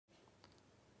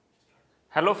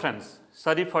Hello friends,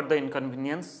 sorry for the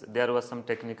inconvenience, there was some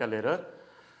technical error.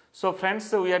 So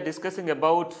friends, we are discussing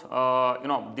about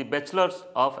the Bachelors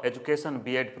of Education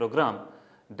B.Ed program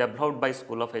developed by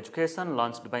School of Education,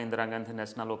 launched by Indira Gandhi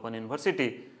National Open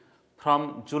University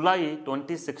from July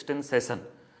 2016 session.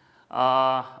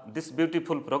 This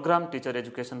beautiful program, teacher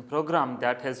education program,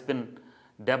 that has been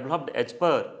developed as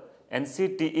per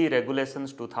NCTE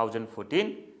regulations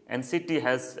 2014. NCT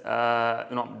has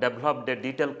developed a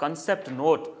detailed concept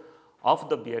note of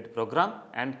the B.Ed program,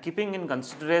 and keeping in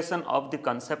consideration of the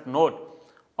concept note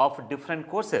of different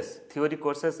courses, theory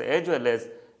courses as well as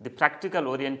the practical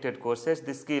oriented courses,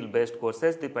 the skill based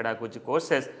courses, the pedagogy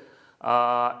courses,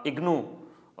 IGNOU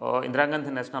Indira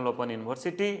Gandhi National Open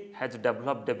University has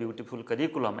developed a beautiful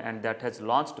curriculum, and that has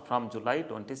launched from July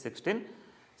 2016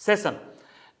 session.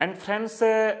 And friends,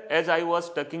 as I was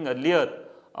talking earlier,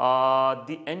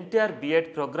 the entire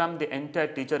B.Ed program, the entire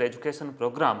teacher education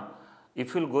program,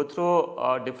 if you will go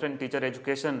through different teacher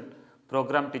education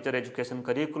program, teacher education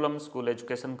curriculum, school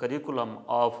education curriculum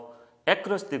of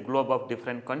across the globe of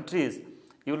different countries,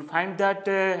 you will find that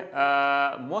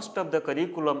most of the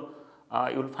curriculum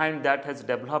you will find that has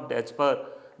developed as per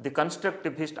the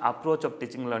constructivist approach of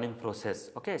teaching learning process.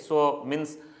 Okay, so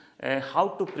means how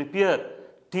to prepare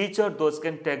teacher, those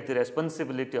can take the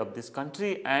responsibility of this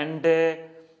country and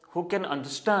who can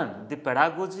understand the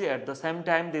pedagogy, at the same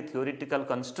time the theoretical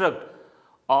construct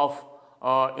of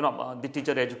the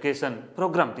teacher education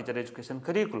program, teacher education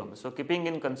curriculum. So keeping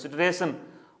in consideration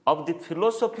of the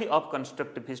philosophy of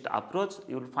constructivist approach,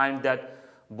 you will find that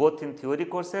both in theory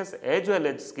courses as well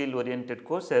as skill oriented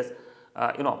courses,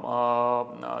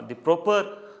 the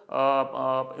proper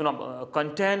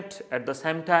content, at the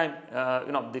same time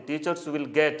the teachers will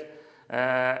get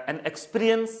an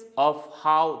experience of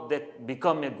how they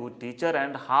become a good teacher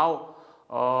and how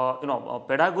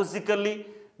pedagogically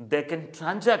they can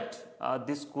transact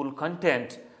the school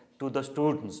content to the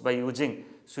students by using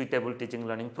suitable teaching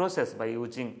learning process, by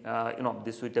using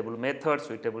the suitable methods,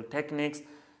 suitable techniques,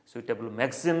 suitable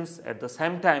maxims, at the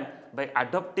same time by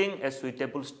adopting a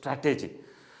suitable strategy.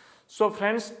 So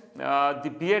friends,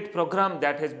 the B.Ed program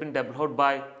that has been developed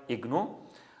by IGNOU,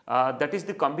 that is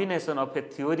the combination of a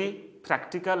theory,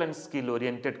 practical and skill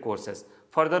oriented courses.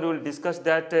 Further we will discuss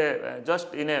that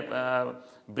just in a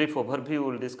brief overview. We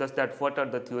will discuss that what are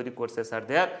the theory courses are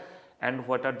there and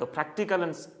what are the practical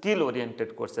and skill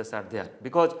oriented courses are there,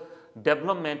 because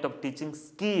development of teaching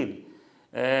skill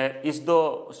is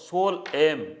the sole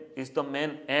aim, is the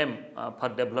main aim for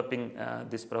developing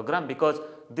this program, because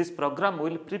this program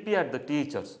will prepare the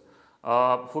teachers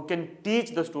who can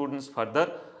teach the students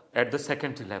further at the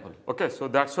secondary level. Okay, so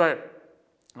that's why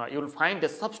you will find a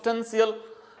substantial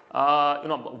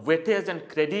weightage and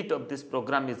credit of this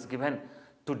program is given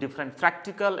to different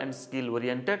practical and skill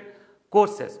oriented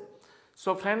courses.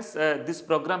 So friends, this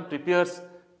program prepares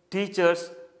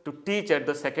teachers to teach at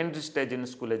the secondary stage in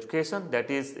school education, that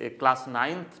is class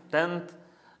 9th, 10th,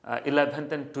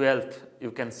 11th and 12th,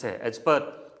 you can say, as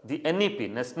per the NEP,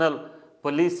 National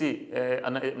Policy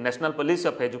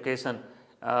of Education,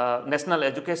 National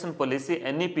Education Policy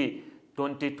NEP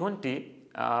 2020.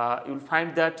 You will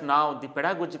find that now the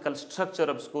pedagogical structure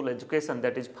of school education,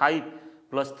 that is 5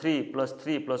 plus 3 plus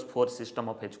 3 plus 4 system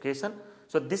of education.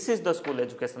 So this is the school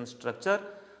education structure: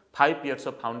 5 years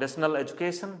of foundational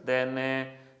education, then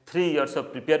 3 years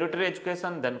of preparatory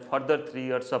education, then further 3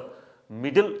 years of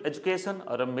middle education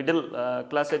or a middle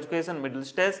class education, middle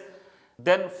stage,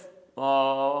 then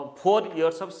 4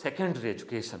 years of secondary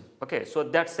education. Okay, so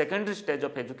that secondary stage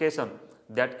of education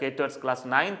that caters class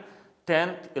 9th,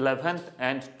 10th, 11th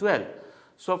and 12th.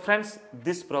 So friends,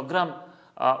 this program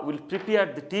will prepare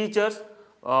the teachers,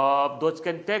 those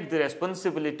can take the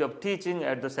responsibility of teaching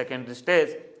at the secondary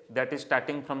stage, that is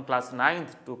starting from class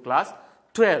 9th to class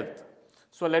 12th.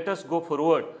 So let us go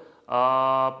forward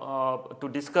to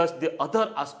discuss the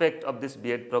other aspect of this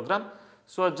B.Ed program.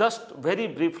 So just very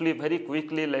briefly, very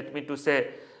quickly, let me to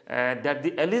say that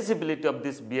the eligibility of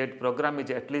this B.Ed program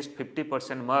is at least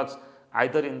 50% marks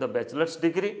either in the bachelor's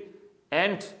degree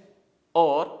and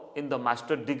or in the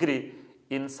master degree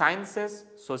in sciences,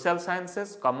 social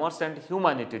sciences, commerce and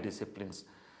humanity disciplines.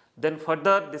 Then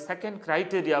further, the second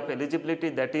criteria of eligibility,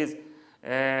 that is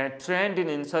trained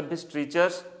in service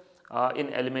teachers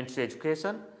in elementary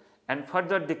education, and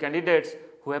further the candidates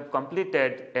who have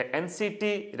completed a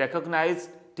NCT recognized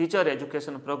teacher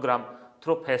education program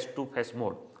through phase 2 phase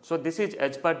mode. So this is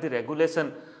as per the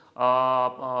regulation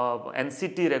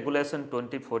NCT regulation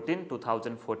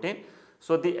 2014.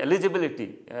 So the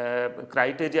eligibility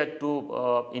criteria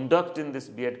to induct in this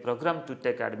B.Ed program, to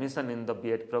take admission in the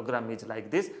B.Ed program is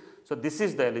like this. So, this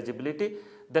is the eligibility.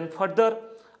 Then further,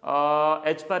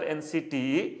 as per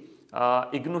NCTE,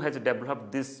 IGNOU has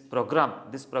developed this program.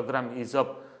 This program is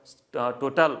of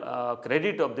total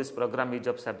credit of this program is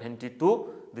of 72.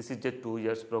 This is a 2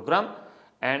 years program,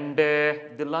 and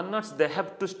the learners, they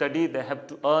have to study, they have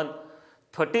to earn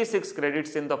 36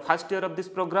 credits in the first year of this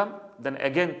program, then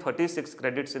again 36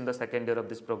 credits in the second year of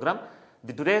this program.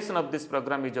 The duration of this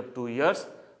program is of 2 years,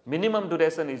 minimum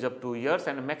duration is of 2 years,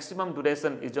 and maximum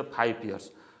duration is of 5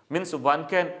 years. Means one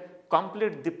can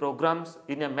complete the programs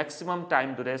in a maximum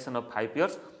time duration of 5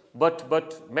 years,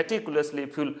 but meticulously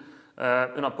if you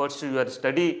pursue your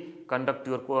study, conduct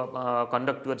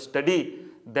your study,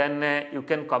 then you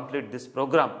can complete this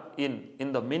program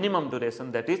in the minimum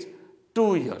duration, that is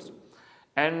 2 years.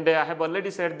 And I have already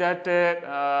said that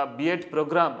B.Ed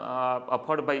program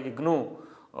offered by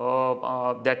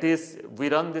IGNOU, that is we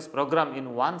run this program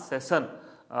in one session,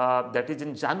 that is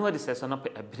in January session of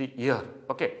every year.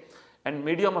 Okay. And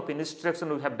medium of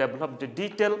instruction, we have developed a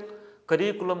detailed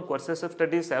curriculum, courses of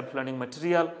study, self-learning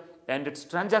material and its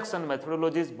transaction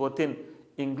methodologies both in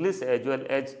English as well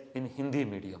as in Hindi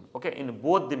medium. Okay. In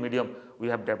both the medium we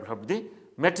have developed the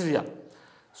material.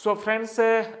 So, friends,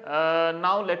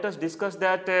 now let us discuss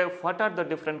that what are the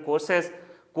different course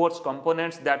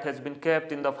components that has been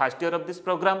kept in the first year of this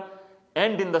program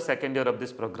and in the second year of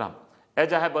this program.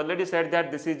 As I have already said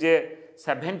that this is a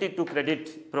 72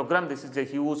 credit program, this is a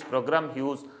huge program,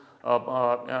 huge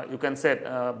you can say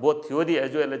both theory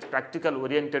as well as practical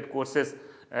oriented courses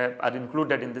are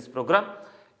included in this program.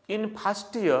 In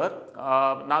first year,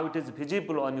 now it is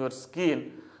visible on your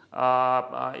screen,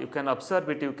 you can observe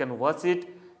it, you can watch it.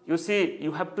 You see,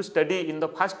 you have to study in the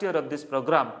first year of this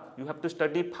program, you have to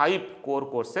study 5 core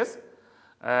courses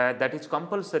that is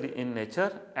compulsory in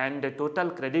nature, and the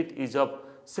total credit is of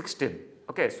 16.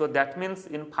 Okay, so that means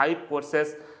in 5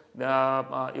 courses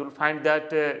you will find that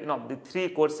the 3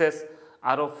 courses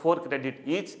are of 4 credit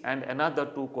each and another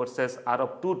 2 courses are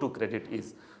of 2 credit each.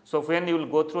 So when you will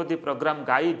go through the program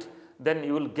guide, then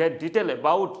you will get detail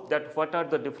about that what are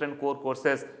the different core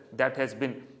courses that has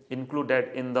been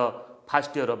included in the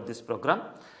first year of this program.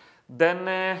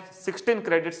 Then 16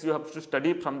 credits you have to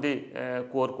study from the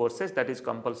core courses, that is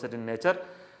compulsory in nature.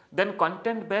 Then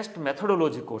content based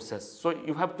methodology courses. So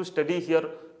you have to study here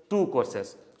 2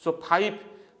 courses. So 5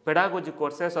 pedagogy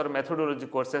courses or methodology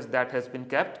courses that has been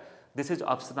kept. This is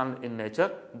optional in nature,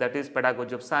 that is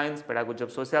pedagogy of science, pedagogy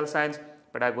of social science,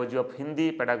 pedagogy of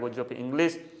Hindi, pedagogy of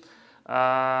English,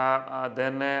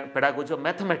 then pedagogy of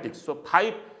mathematics. So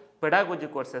 5 pedagogy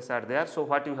courses are there. So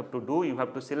what you have to do, you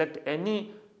have to select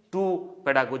any 2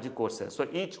 pedagogy courses. So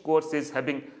each course is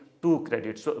having 2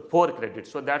 credits, so 4 credits.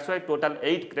 So that's why total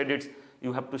 8 credits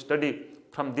you have to study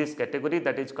from this category,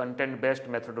 that is content based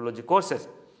methodology courses.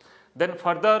 Then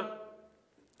further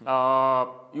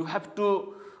you have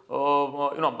to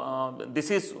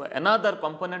this is another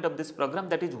component of this program,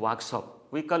 that is workshop.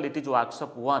 We call it is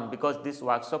workshop 1 because this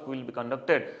workshop will be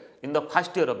conducted in the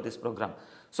first year of this program.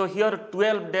 So here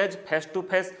 12 days face to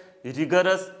face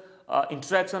rigorous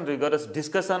interaction, rigorous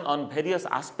discussion on various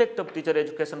aspects of teacher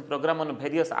education program, on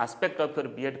various aspects of your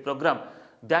B.Ed program,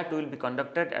 that will be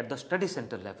conducted at the study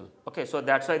center level. Okay, so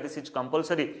that's why this is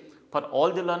compulsory for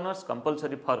all the learners,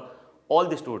 compulsory for all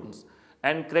the students,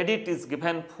 and credit is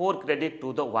given 4 credit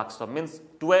to the workshop, means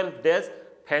 12 days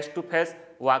face to face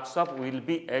workshop will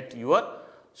be at your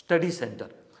study center.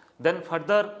 Then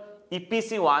further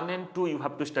EPC 1 and 2 you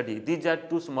have to study. These are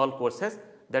 2 small courses,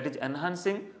 that is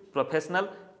enhancing professional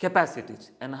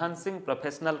capacities, enhancing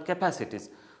professional capacities.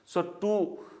 So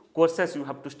 2 courses you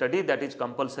have to study, that is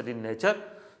compulsory in nature.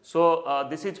 So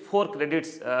this is 4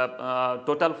 credits,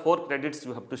 total 4 credits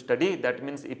you have to study, that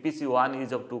means EPC 1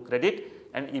 is of 2 credit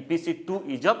and EPC 2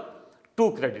 is of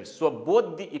 2 credits. So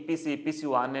both the EPC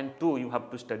 1 and 2 you have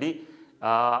to study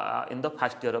in the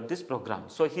first year of this program.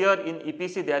 So here in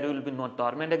EPC there will be no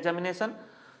tournament examination.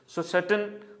 So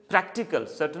certain practicals,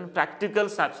 certain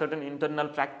internal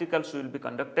practicals will be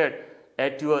conducted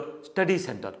at your study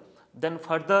center. Then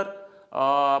further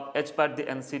as per the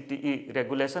NCTE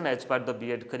regulation, as per the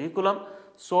B.Ed curriculum,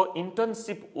 so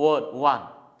internship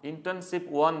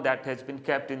 1 that has been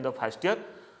kept in the first year.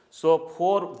 So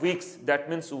 4 weeks, that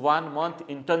means 1 month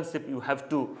internship you have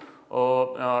to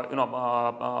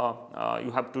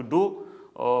you have to do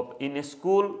in a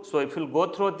school. So if you go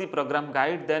through the program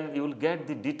guide, then you will get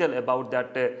the detail about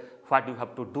that what you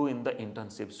have to do in the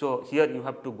internship. So here you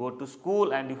have to go to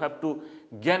school and you have to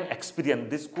gain experience,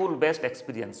 this school based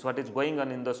experience, what is going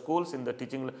on in the schools, in the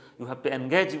teaching. You have to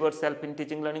engage yourself in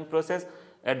teaching learning process.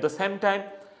 At the same time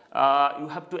you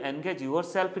have to engage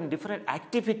yourself in different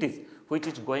activities which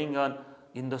is going on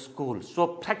in the school. So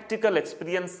practical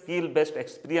experience, skill based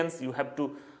experience you have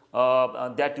to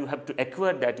that you have to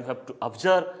acquire, that you have to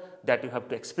observe, that you have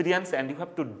to experience, and you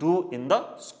have to do in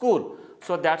the school.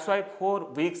 So that's why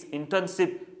 4 weeks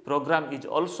internship program is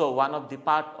also one of the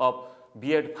part of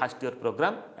B.Ed first year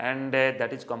program, and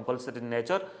that is compulsory in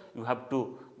nature. You have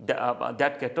to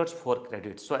that caters 4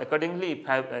 credits. So accordingly,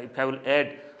 if I will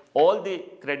add all the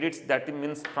credits, that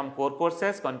means from core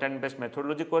courses, content based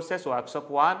methodology courses, workshop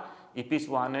 1, EPs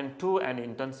 1 and 2 and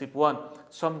internship 1,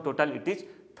 sum total it is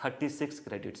 36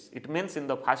 credits. It means in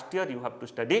the first year you have to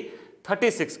study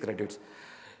 36 credits.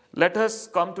 Let us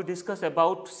come to discuss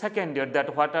about second year,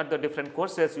 that what are the different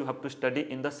courses you have to study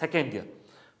in the second year.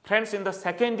 Friends, in the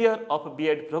second year of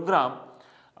B.Ed program,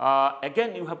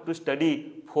 again you have to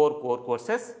study 4 core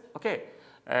courses. Okay.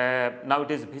 Now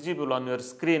it is visible on your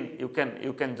screen, you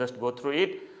can just go through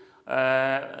it.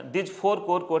 These 4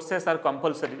 core courses are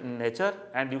compulsory in nature,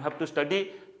 and you have to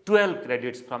study 12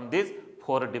 credits from these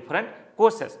 4 different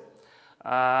courses.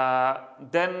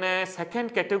 Then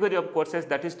second category of courses,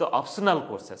 that is the optional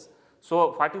courses.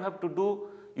 So what you have to do,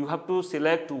 you have to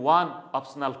select one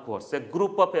optional course, a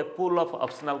pool of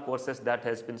optional courses that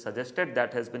has been suggested,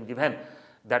 that has been given,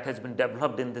 that has been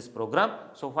developed in this program.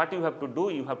 So what you have to do,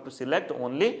 you have to select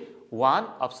only one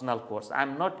optional course. I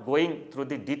am not going through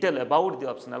the detail about the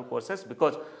optional courses,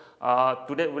 because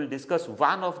today we will discuss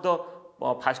one of the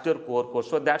first year core course.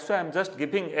 So that's why I am just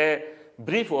giving a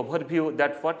brief overview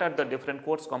that what are the different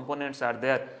course components are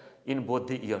there in both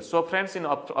the years. So friends, in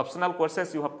optional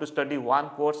courses you have to study one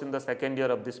course in the second year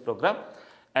of this program,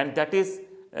 and that is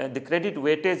the credit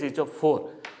weightage is of 4.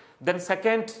 Then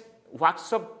second,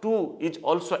 workshop 2 is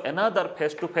also another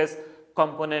face-to-face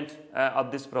component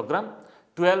of this program.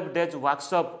 12 days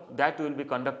workshop that will be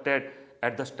conducted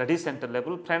at the study center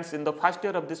level. Friends, in the first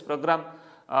year of this program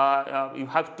you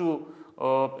have to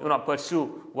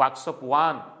pursue workshop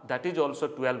 1, that is also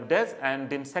 12 days,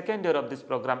 and in second year of this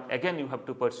program again you have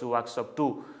to pursue workshop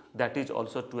 2, that is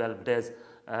also 12 days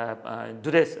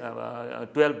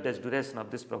 12 days duration of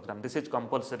this program. This is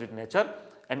compulsory in nature,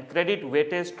 and credit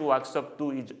weightage to workshop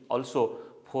 2 is also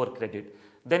 4 credit.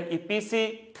 Then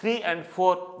EPC 3 and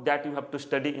 4 that you have to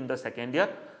study in the second year,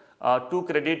 2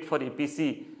 credit for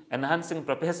EPC enhancing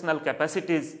professional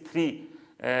capacities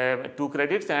 2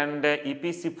 credits, and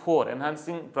EPC 4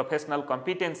 enhancing professional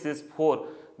competencies 4,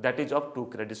 that is of 2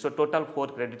 credits. So total 4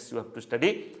 credits you have to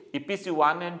study. EPC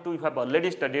 1 and 2 you have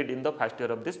already studied in the first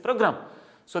year of this program.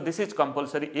 So this is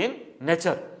compulsory in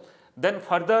nature. Then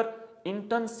further,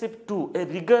 internship 2, a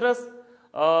rigorous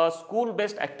school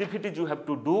based activities you have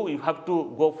to do. You have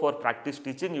to go for practice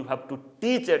teaching, you have to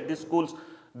teach at the schools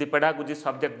the pedagogy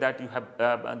subject that you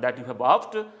have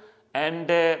opted, and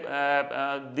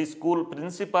the school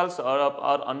principals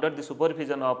are under the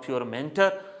supervision of your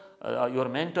mentor. Your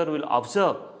mentor will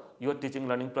observe your teaching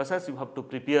learning process. You have to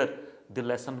prepare the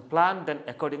lesson plan, then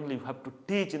accordingly you have to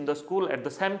teach in the school. At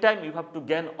the same time you have to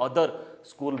gain other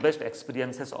school based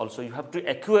experiences also. You have to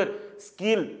acquire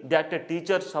skill that a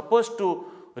teacher is supposed to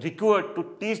require to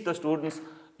teach the students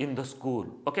in the school,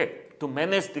 okay, to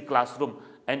manage the classroom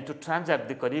and to transact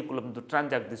the curriculum, to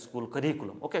transact the school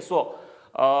curriculum. Okay, so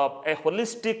a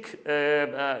holistic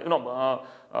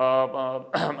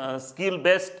skill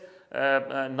based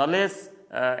knowledge,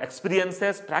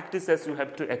 experiences, practices you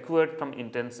have to acquire from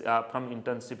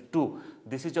internship 2.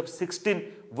 This is of 16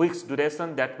 weeks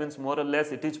duration. That means more or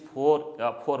less it is 4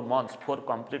 months, 4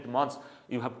 complete months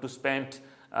you have to spend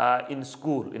in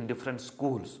school, in different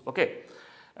schools. Okay,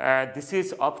 this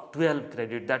is of 12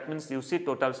 credit. That means you see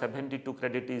total 72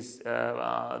 credit is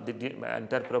the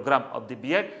entire program of the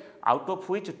B.Ed, out of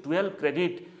which 12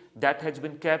 credit that has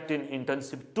been kept in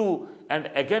internship 2, and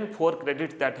again 4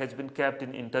 credits that has been kept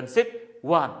in internship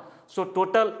 1. So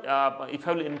total, if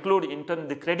I will include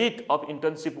the credit of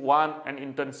internship 1 and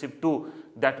internship 2,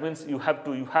 that means you have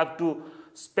to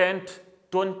spend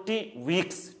 20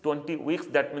 weeks.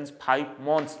 That means 5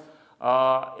 months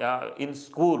in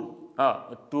school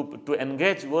to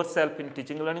engage yourself in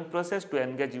teaching learning process, to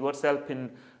engage yourself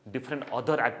in different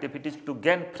other activities, to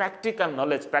gain practical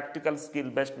knowledge, practical skill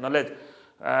based knowledge,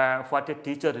 what a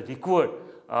teacher required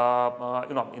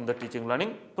in the teaching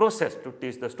learning process to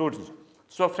teach the students.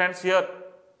 So friends, here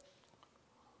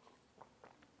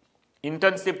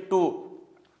internship 2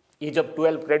 is of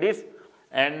 12 credits,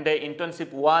 and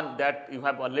internship 1 that you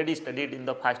have already studied in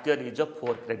the first year is of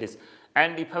 4 credits.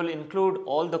 And if I will include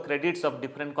all the credits of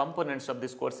different components of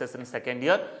this courses in second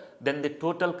year, then the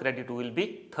total credit will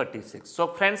be 36. So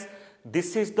friends,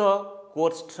 this is the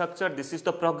course structure, this is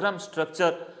the program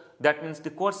structure. That means the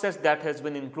courses that has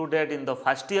been included in the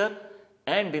first year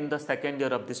and in the second year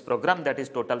of this program, that is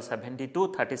total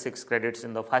 72, 36 credits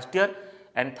in the first year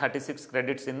and 36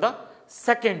 credits in the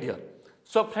second year.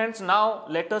 So friends, now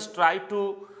let us try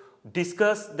to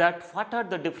discuss that what are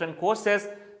the different courses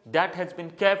that has been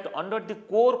kept under the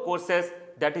core courses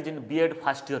that is in B.Ed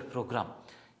first year program.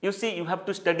 You see, you have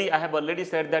to study, I have already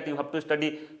said that you have to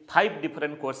study 5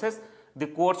 different courses. The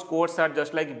courses are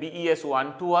just like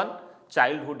BES-121,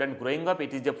 Childhood and Growing Up,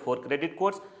 it is a 4 credit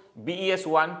course.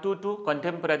 BES-122,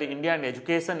 Contemporary India and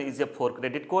Education is a 4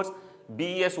 credit course.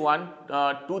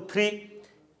 BES-123,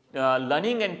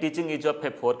 Learning and Teaching is a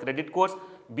 4 credit course.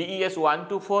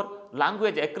 BES-124,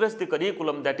 Language Across the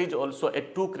Curriculum, that is also a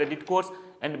 2 credit course,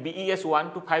 and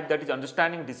BES-125, that is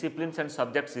Understanding Disciplines and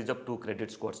Subjects, is a 2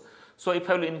 credits course. So if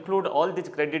I will include all these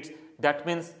credits, that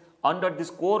means under this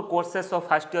core courses of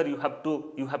first year you have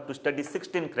to study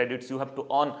 16 credits, you have to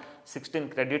earn 16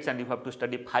 credits, and you have to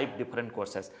study 5 different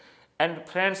courses. And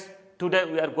friends, today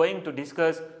we are going to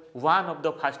discuss one of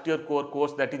the first year core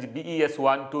course, that is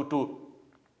BES-122,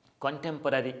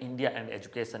 Contemporary India and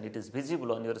Education. It is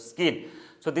visible on your screen.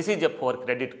 So this is a 4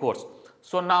 credit course.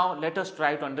 So now let us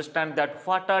try to understand that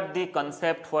what are the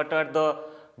concepts, what are the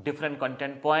different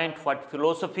content point, what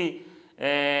philosophy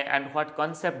and what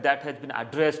concept that has been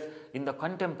addressed in the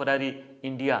contemporary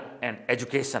India and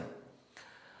education.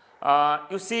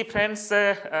 You see friends,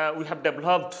 we have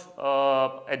developed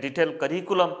a detailed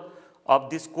curriculum of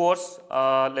this course.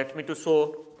 Let me to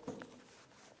show.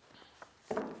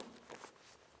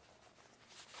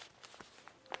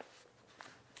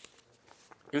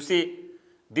 You see,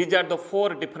 these are the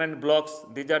 4 different blocks,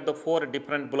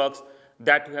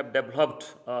 that we have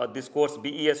developed this course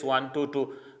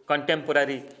BES-122,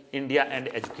 Contemporary India and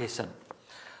Education.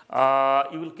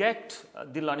 You will get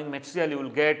the learning material, you will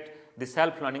get the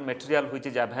self-learning material which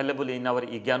is available in our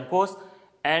IGNOU course,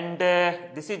 and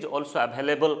this is also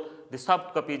available, the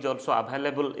soft copy is also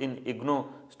available in IGNOU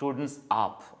Students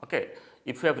app. Okay.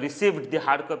 If you have received the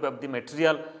hard copy of the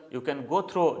material, you can go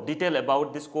through detail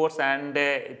about this course, and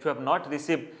if you have not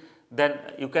received, then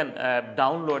you can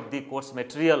download the course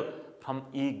material from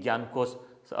IGNOU course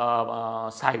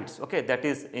sites. Okay, that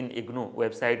is in IGNOU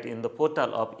website in the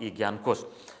portal of IGNOU course.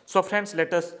 So friends,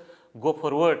 let us go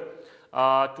forward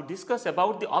to discuss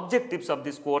about the objectives of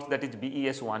this course, that is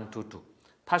BES-122.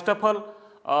 First of all,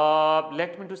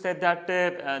 let me to say that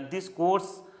this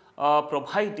course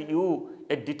provide you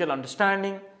a detailed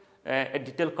understanding, a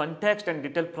detailed context and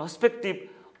detailed perspective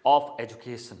of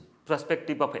education,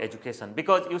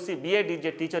 because you see B.Ed is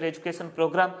a teacher education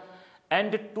program,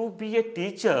 and to be a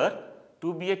teacher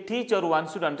one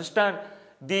should understand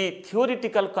the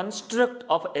theoretical construct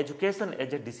of education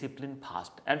as a discipline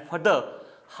first, and further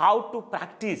how to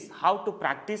practice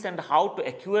and how to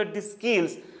acquire the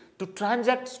skills to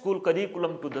transact school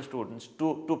curriculum to the students,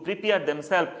 to prepare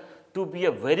themselves to be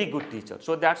a very good teacher.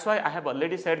 So that's why I have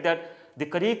already said that the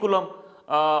curriculum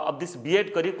of this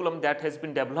B.Ed curriculum that has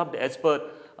been developed as per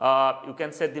you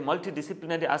can say the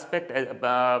multidisciplinary aspect,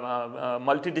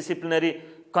 multidisciplinary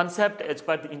concept as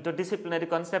per the interdisciplinary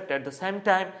concept. At the same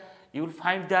time, you will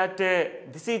find that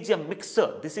this is a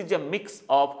mixture, this is a mix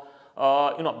of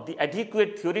the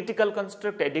adequate theoretical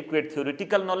construct, adequate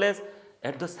theoretical knowledge,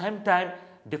 at the same time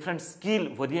different skill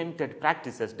oriented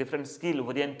practices, different skill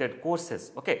oriented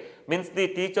courses. Okay, means the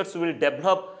teachers will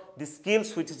develop the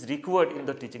skills which is required in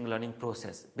the teaching learning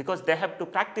process, because they have to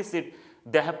practice it,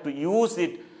 they have to use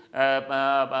it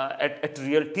at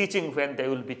real teaching when they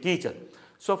will be teacher.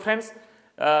 So friends,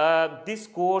 this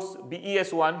course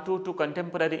BES-122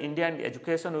 Contemporary India and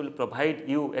Education will provide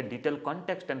you a detailed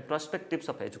context and perspectives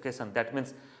of education. That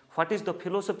means what is the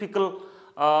philosophical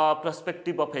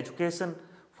perspective of education,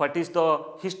 what is the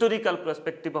historical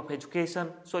perspective of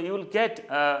education. So you will get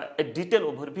a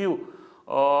detailed overview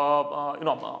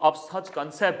of such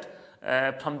concept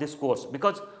from this course,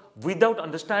 because without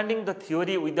understanding the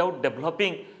theory, without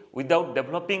developing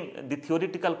the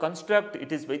theoretical construct,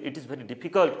 it is very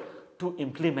difficult to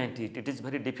implement it. It is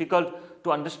very difficult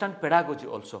to understand pedagogy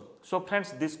also. So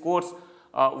friends, this course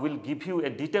will give you a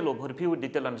detailed overview,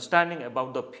 detailed understanding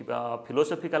about the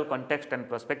philosophical context and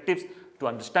perspectives to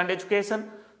understand education,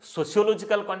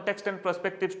 sociological context and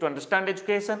perspectives to understand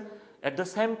education, at the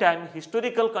same time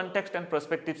historical context and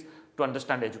perspectives to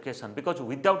understand education, because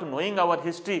without knowing our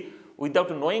history,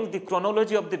 without knowing the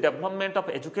chronology of the development of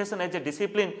education as a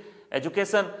discipline,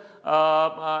 education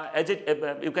as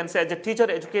a, you can say as a teacher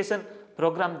education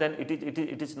program, then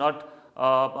it is not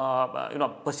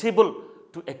possible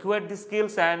to acquire the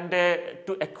skills and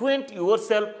to acquaint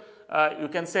yourself, you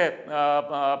can say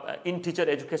in teacher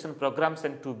education programs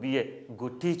and to be a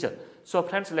good teacher. So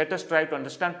friends, let us try to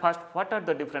understand first what are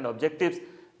the different objectives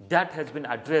that has been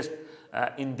addressed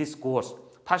in this course.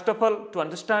 First of all, to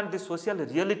understand the social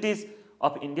realities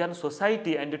of Indian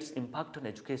society and its impact on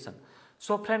education.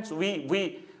 So friends,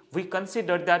 we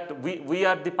consider that we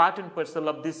are the part and parcel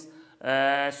of this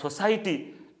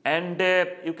society, and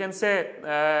you can say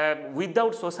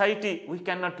without society we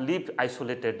cannot live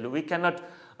isolatedly, we cannot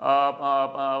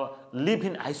live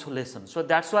in isolation. So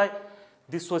that's why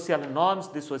the social norms,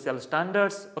 the social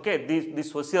standards, okay, the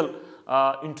social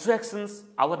interactions,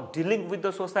 our dealing with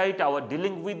the society, our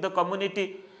dealing with the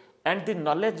community, and the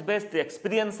knowledge base, the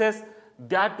experiences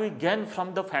that we gain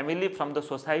from the family, from the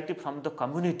society, from the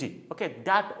community, okay,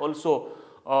 that also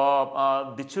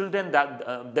the children,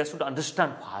 that they should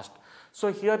understand first.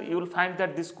 So here you will find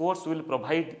that this course will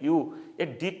provide you a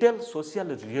detailed social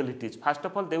realities. First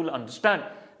of all, they will understand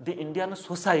the Indian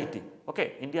society,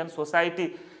 okay, Indian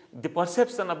society, the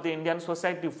perception of the Indian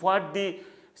society, what the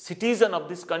citizen of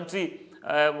this country,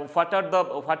 what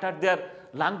are their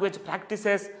language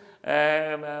practices,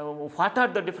 what are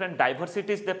the different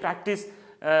diversities they practice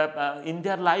in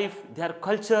their life, their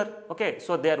culture, okay.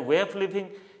 So their way of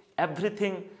living,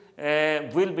 everything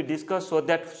will be discussed, so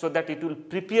that it will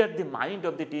prepare the mind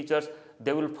of the teachers.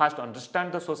 They will first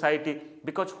understand the society,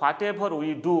 because whatever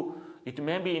we do, it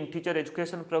may be in teacher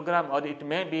education program or it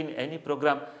may be in any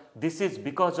program, this is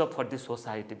because of for the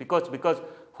society, because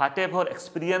whatever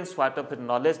experience, whatever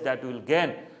knowledge that we will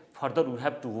gain, further we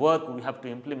have to work, we have to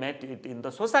implement it in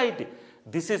the society.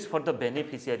 This is for the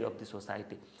beneficiary of the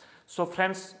society. So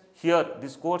friends, here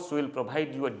this course will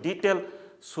provide you a detailed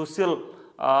social,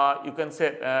 you can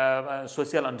say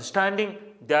social understanding,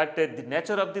 that the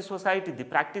nature of the society, the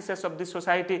practices of the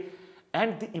society,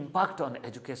 and the impact on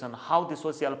education, how the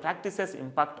social practices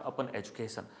impact upon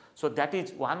education. So that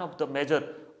is one of the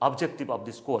major objective of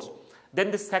this course. Then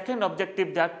the second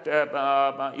objective that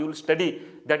you will study,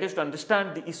 that is to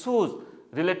understand the issues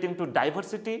relating to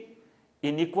diversity,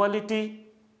 inequality,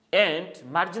 and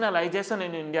marginalization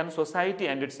in Indian society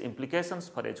and its implications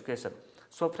for education.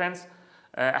 So friends,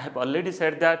 I have already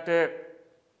said that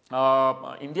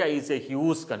India is a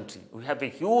huge country. We have a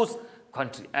huge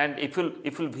country, and if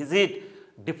you visit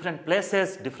different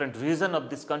places, different region of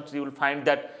this country, you will find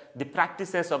that the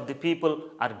practices of the people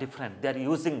are different. They are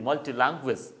using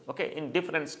multi-language. Okay, in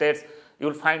different states, you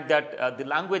will find that the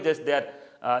languages they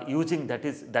are using, that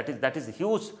is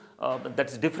huge. That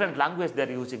is different language they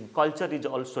are using. Culture is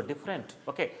also different.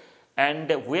 Okay, and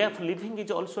the way of living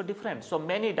is also different. So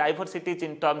many diversities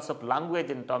in terms of language,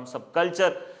 in terms of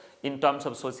culture, in terms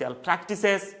of social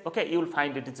practices. Okay, you will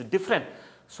find it is different.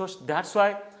 So that's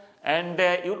why, and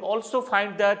you will also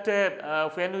find that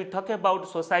when we talk about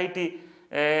society,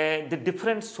 the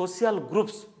different social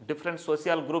groups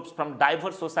from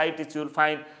diverse societies, you will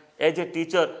find as a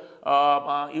teacher,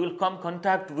 you will come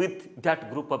contact with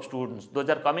that group of students. Those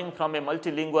are coming from a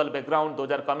multilingual background,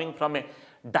 those are coming from a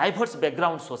diverse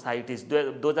background societies,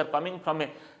 those are coming from a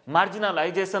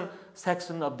marginalization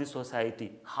section of the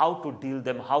society. How to deal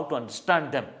them, how to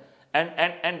understand them, and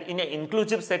in an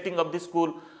inclusive setting of the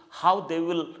school, how they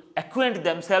will acquaint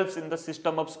themselves in the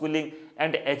system of schooling,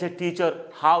 and as a teacher,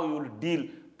 how you will deal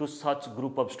to such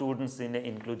group of students in an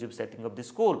inclusive setting of the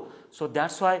school. So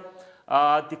that's why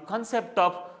the concept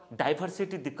of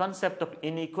diversity, the concept of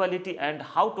inequality, and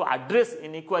how to address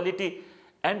inequality,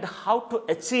 and how to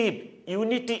achieve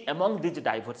unity among these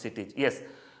diversities. Yes,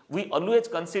 we always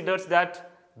consider that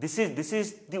this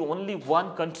is the only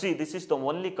one country, this is the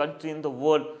only country in the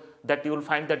world that you will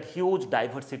find that huge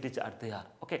diversities are there.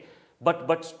 Okay,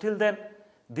 but still then,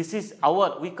 this is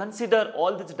we consider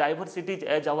all these diversities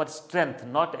as our strength,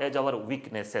 not as our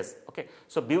weaknesses. Okay,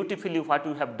 so beautifully what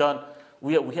we have done,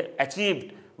 we have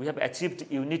achieved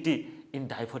unity in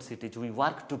diversities. We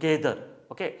work together.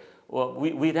 Okay,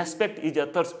 we respect each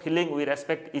other's feeling, we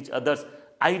respect each other's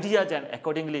ideas, and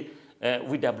accordingly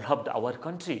we developed our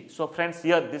country. So friends,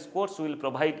 here this course will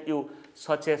provide you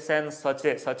such a sense, such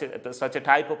a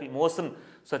type of emotion,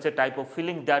 such a type of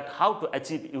feeling, that how to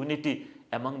achieve unity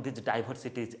among these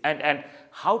diversities, and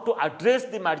how to address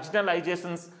the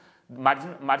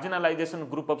marginalization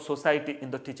group of society in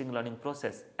the teaching learning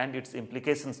process and its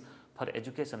implications for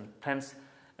education. Friends,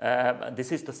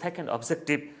 this is the second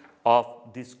objective of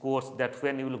this course, that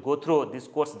when you will go through this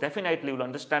course, definitely you will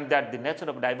understand that the nature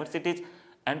of diversities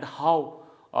and how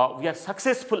we are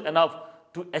successful enough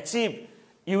to achieve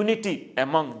unity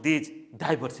among these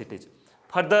diversities.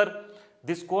 Further,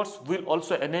 this course will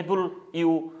also enable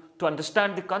you to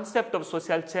understand the concept of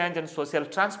social change and social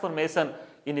transformation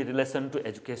in relation to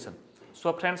education.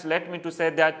 So friends, let me to say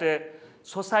that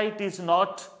society is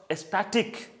not a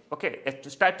static, a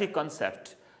static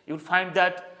concept. You will find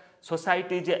that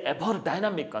society is a ever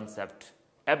dynamic concept,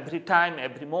 every time,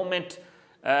 every moment,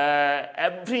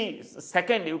 every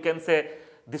second, you can say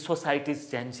the society is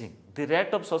changing. The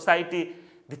rate of society,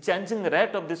 the changing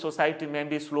rate of the society may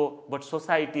be slow, but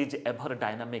society is ever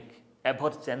dynamic,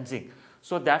 ever changing.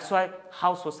 So that's why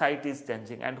how society is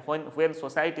changing, and when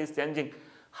society is changing,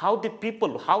 how the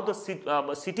people, how the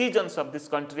citizens of this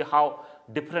country, how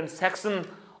different sections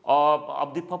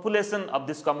of the population of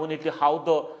this community, how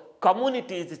the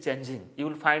community is changing. You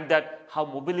will find that how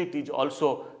mobility is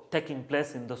also taking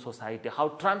place in the society, how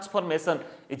transformation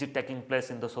is taking place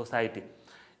in the society.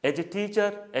 As a teacher,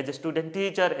 as a student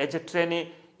teacher, as a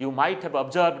trainee, you might have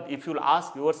observed, if you will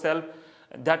ask yourself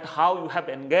that how you have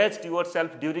engaged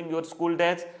yourself during your school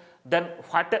days, then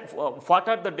what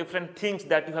are the different things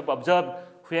that you have observed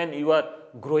when you are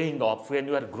growing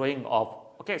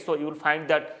up, okay? So you will find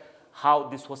that how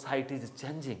the society is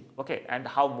changing, okay, and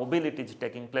how mobility is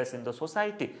taking place in the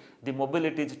society. The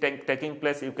mobility is taking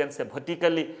place, you can say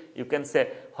vertically, you can say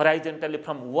horizontally,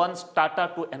 from one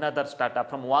strata to another strata,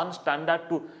 from one standard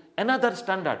to another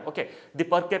standard, okay. The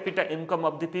per capita income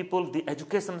of the people, the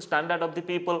education standard of the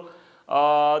people,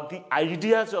 the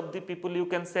ideas of the people, you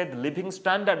can say the living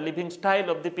standard, living style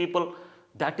of the people,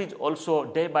 that is also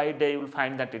day by day you will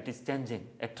find that it is changing.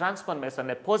 A transformation,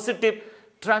 a positive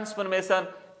transformation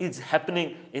is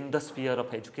happening in the sphere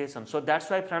of education. So that's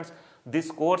why, friends,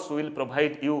 this course will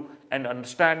provide you an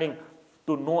understanding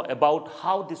to know about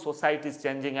how the society is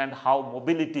changing and how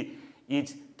mobility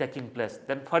is taking place.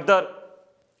 Then further,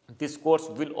 this course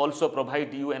will also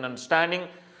provide you an understanding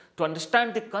to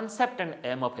understand the concept and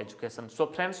aim of education. So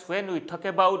friends, when we talk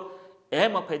about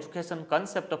aim of education,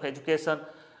 concept of education,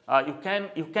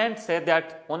 you can't say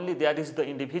that only there is the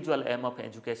individual aim of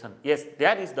education. Yes,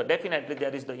 definitely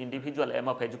there is the individual aim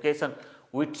of education.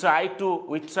 We try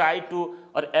to,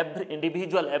 or every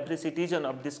individual, every citizen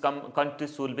of this country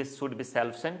should be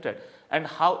self-centered, and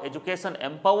how education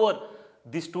empower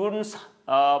the students,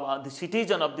 the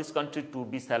citizen of this country to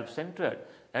be self-centered.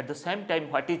 At the same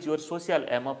time, what is your social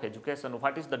aim of education?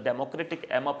 What is the democratic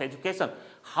aim of education?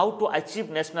 How to achieve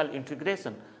national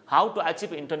integration? How to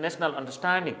achieve international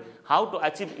understanding? How to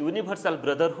achieve universal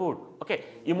brotherhood? Okay,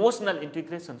 emotional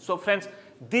integration. So friends,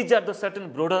 these are the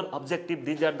certain broader objective.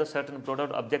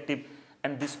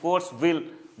 And this course will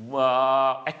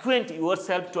acquaint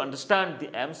yourself to understand the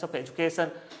aims of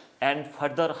education, and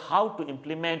further how to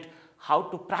implement, how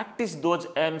to practice those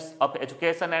aims of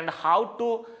education, and how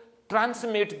to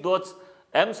transmit those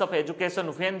aims of education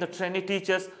when the trainee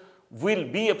teachers will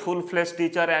be a full-fledged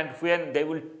teacher, and when they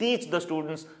will teach the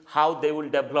students how they will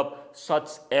develop such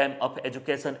aim of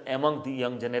education among the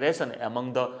young generation,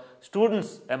 among the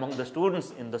students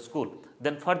in the school.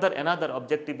 Then further, another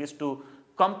objective is to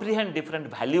comprehend different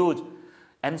values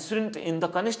enshrined in the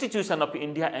Constitution of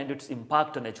India and its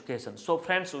impact on education. So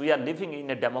friends, we are living in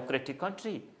a democratic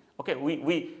country. Okay,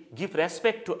 we give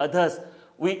respect to others.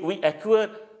 We acquire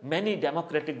many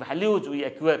democratic values. We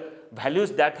acquire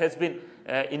values that has been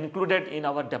included in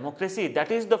our democracy.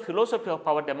 That is the philosophy of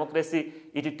our democracy.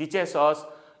 It teaches us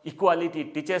equality,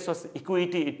 it teaches us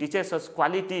equity, it teaches us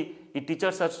quality, it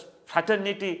teaches us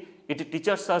fraternity, it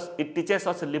teaches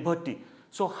us liberty.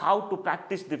 So how to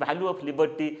practice the value of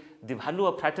liberty, the value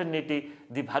of fraternity,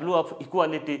 the value of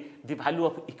equality, the value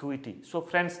of equity. So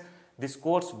friends, this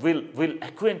course will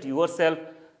acquaint yourself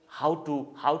how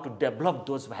to develop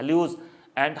those values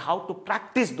and how to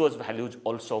practice those values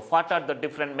also. What are the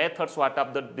different methods, what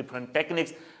are the different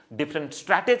techniques, different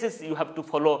strategies you have to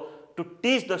follow to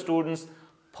teach the students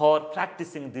for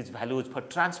practicing these values, for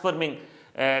transforming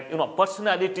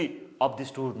personality of the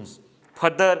students.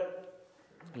 Further,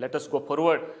 let us go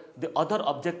forward. The other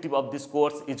objective of this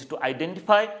course is to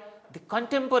identify the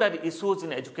contemporary issues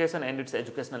in education and its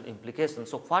educational implications.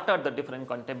 So what are the different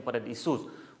contemporary issues?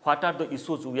 What are the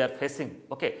issues we are facing?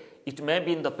 Okay, it may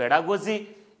be in the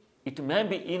pedagogy, it may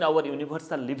be in our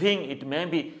universal living, it may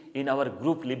be in our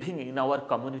group living, in our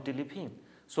community living.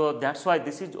 So that's why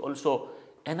this is also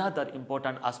another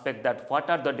important aspect, that what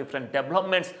are the different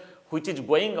developments which is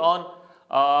going on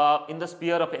in the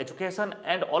sphere of education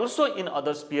and also in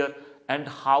other sphere, and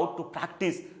how to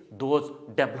practice those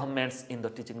developments in the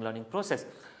teaching learning process.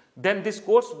 Then this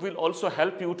course will also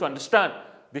help you to understand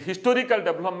the historical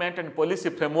development and policy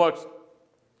frameworks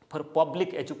for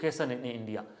public education in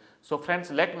India. So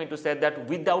friends, let me to say that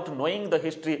without knowing the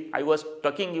history, I was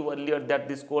talking you earlier that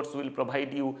this course will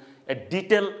provide you a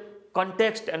detailed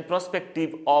context and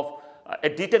perspective of a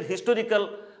detailed historical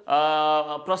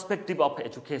perspective of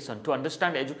education, to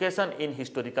understand education in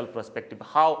historical perspective,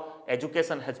 how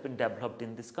education has been developed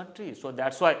in this country. So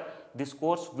that's why this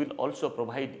course will also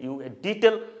provide you a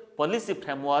detailed policy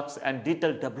frameworks and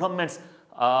detailed developments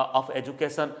of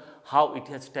education, how it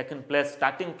has taken place,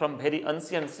 starting from very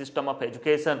ancient system of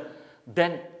education,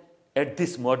 then at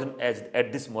this modern age,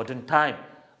 at this modern time,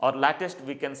 or latest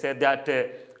we can say that to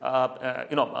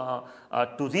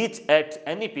reach at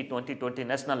NEP 2020,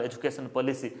 National Education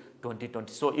Policy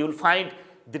 2020. So you will find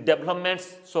the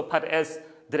developments so far as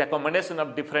the recommendation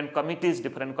of different committees,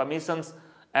 different commissions,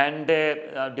 and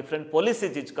different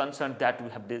policies is concerned that we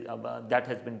have that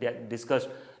has been discussed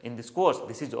in this course.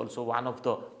 This is also one of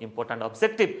the important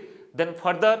objective. Then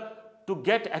further, to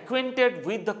get acquainted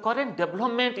with the current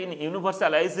development in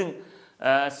universalizing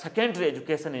secondary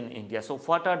education in India. So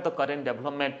what are the current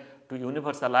development to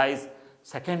universalize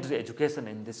secondary education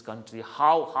in this country?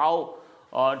 How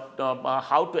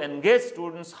to engage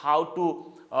students, how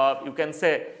to you can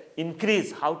say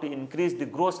how to increase the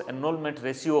gross enrollment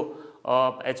ratio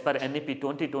as per NEP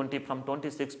 2020 from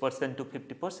 26% to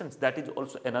 50%. That is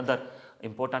also another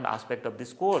important aspect of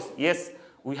this course. Yes,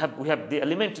 we have the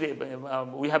elementary,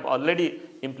 we have already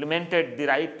implemented the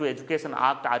Right to Education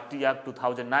Act, RT Act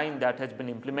 2009, that has been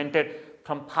implemented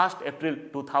from 1st April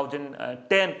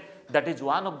 2010. That is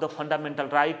one of the fundamental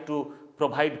right to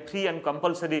provide free and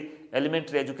compulsory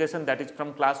elementary education, that is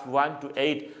from class 1 to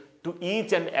 8 to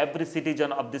each and every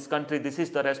citizen of this country. This is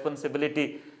the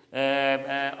responsibility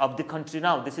of the country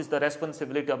now. This is the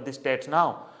responsibility of the state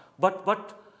now. But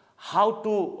how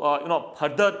to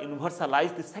further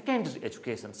universalize the secondary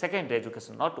education,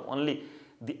 not only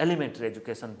the elementary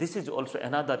education. This is also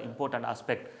another important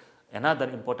aspect, another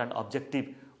important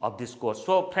objective of this course.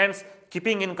 So friends,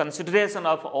 keeping in consideration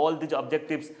of all these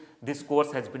objectives, this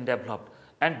course has been developed.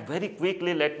 And very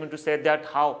quickly, let me to say that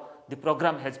how the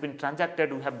program has been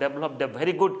transacted. We have developed a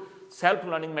very good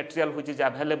self-learning material which is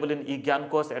available in IGNOU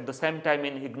course, at the same time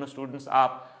in IGNOU Students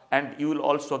app, and you will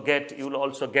also get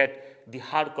the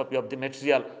hard copy of the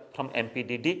material from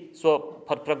MPDD. So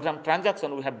for program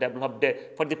transaction, we have developed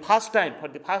for the first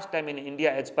time in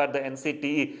India, as per the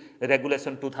NCTE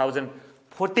regulation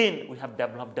 2014, we have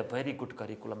developed a very good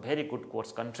curriculum, very good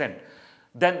course content.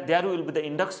 Then there will be the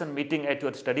induction meeting at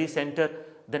your study center,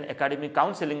 then academic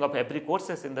counseling of every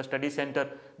courses in the study center,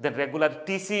 then regular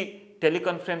TC,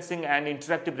 teleconferencing and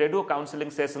interactive radio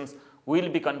counseling sessions will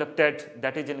be conducted,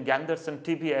 that is in Gyandarshan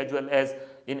TV as well as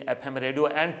in FM radio,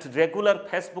 and regular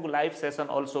Facebook live session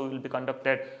also will be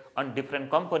conducted on different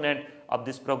component of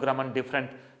this program, on different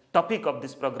topic of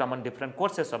this program, on different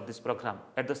courses of this program.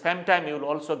 At the same time, you will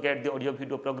also get the audio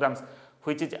video programs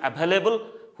which is available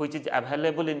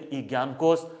in IGNOU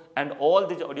course, and all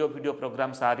these audio video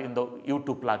programs are in the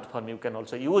YouTube platform. You can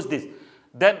also use this.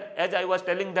 Then, as I was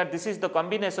telling, that this is the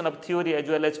combination of theory as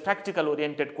well as practical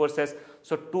oriented courses.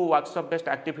 So 2 workshop based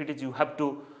activities you have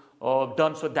to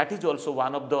done. So that is also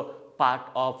one of the part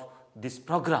of this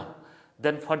program.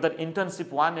 Then further, internship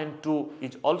 1 and 2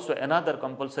 is also another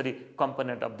compulsory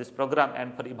component of this program.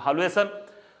 And for evaluation,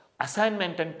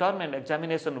 assignment and term and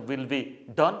examination will be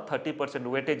done. 30%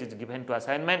 weightage is given to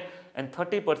assignment and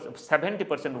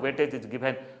 70% weightage is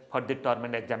given for the term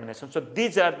and examination. So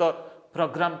these are the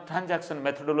program transaction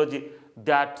methodology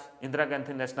that Indira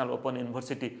Gandhi National Open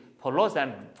University follows,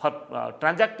 and for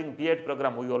transacting B.Ed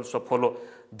program we also follow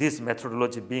this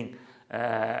methodology, being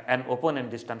an open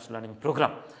and distance learning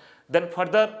program. Then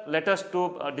further, let us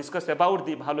to discuss about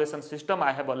the evaluation system.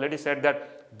 I have already said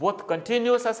that both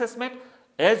continuous assessment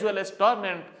as well as term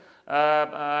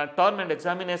and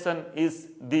examination is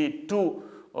the 2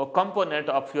 component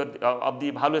of the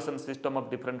evaluation system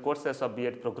of different courses of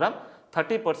B.Ed program.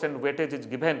 30% weightage is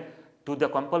given to the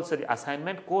compulsory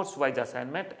assignment, course-wise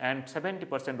assignment, and 70%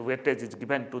 weightage is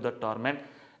given to the term and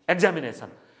examination.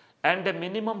 And a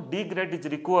minimum D grade is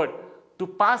required to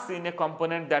pass in a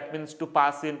component, that means to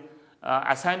pass in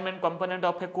assignment component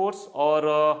of a course, or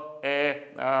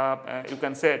you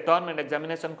can say term and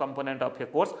examination component of a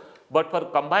course. But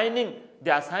for combining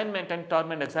the assignment and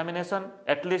term and examination,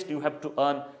 at least you have to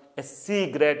earn a C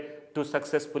grade to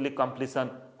successfully completion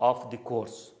of the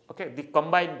course. Okay, the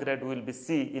combined grade will be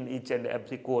C in each and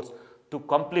every course to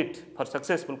complete, for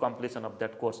successful completion of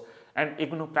that course. And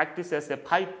IGNOU practices a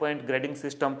 5-point grading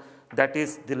system, that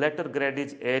is the letter grade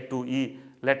is A to E.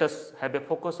 Let us have a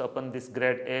focus upon this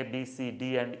grade A, B, C,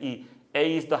 D and E.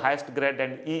 A is the highest grade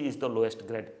and E is the lowest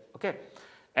grade. Okay,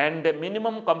 and the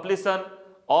minimum completion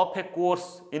of a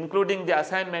course including the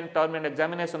assignment, term and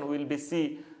examination will be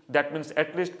C. That means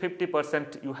at least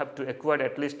 50% you have to acquire,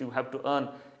 at least you have to earn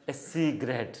a C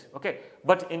grade. Okay,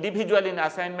 but individually in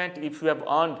assignment, if you have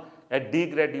earned a D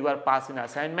grade, you are pass in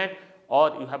assignment,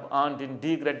 or you have earned in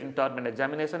D grade in term and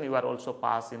examination, you are also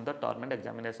pass in the term and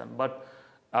examination. But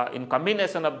in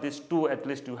combination of these 2, at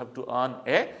least you have to earn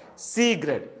a C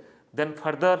grade. Then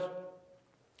further,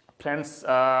 Friends,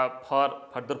 for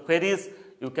further queries,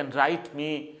 you can write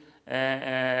me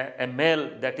a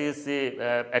mail, that is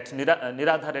at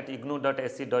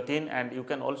niradhar@ignou.ac.in, and you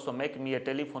can also make me a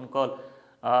telephone call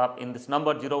in this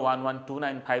number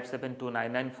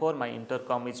 01129572994. My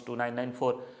intercom is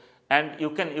 2994, and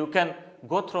you can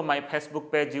go through my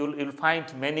Facebook page. You will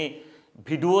find many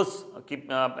videos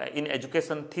in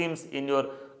education themes in your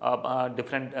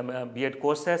different B.Ed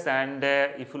courses, and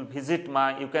if you visit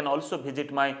you can also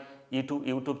visit my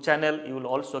YouTube channel. You will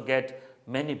also get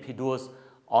many videos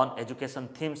on education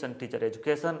themes and teacher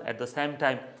education, at the same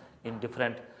time in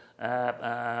different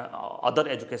other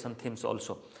education themes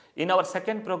also. In our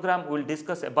second program, we will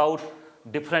discuss about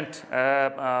different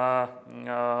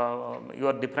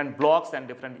your different blocks and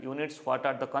different units. What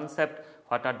are the concept,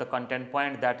 what are the content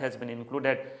point that has been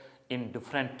included in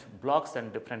different blocks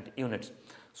and different units.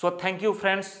 So thank you,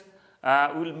 friends.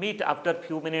 We will meet after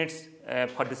few minutes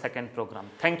for the second program.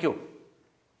 Thank you.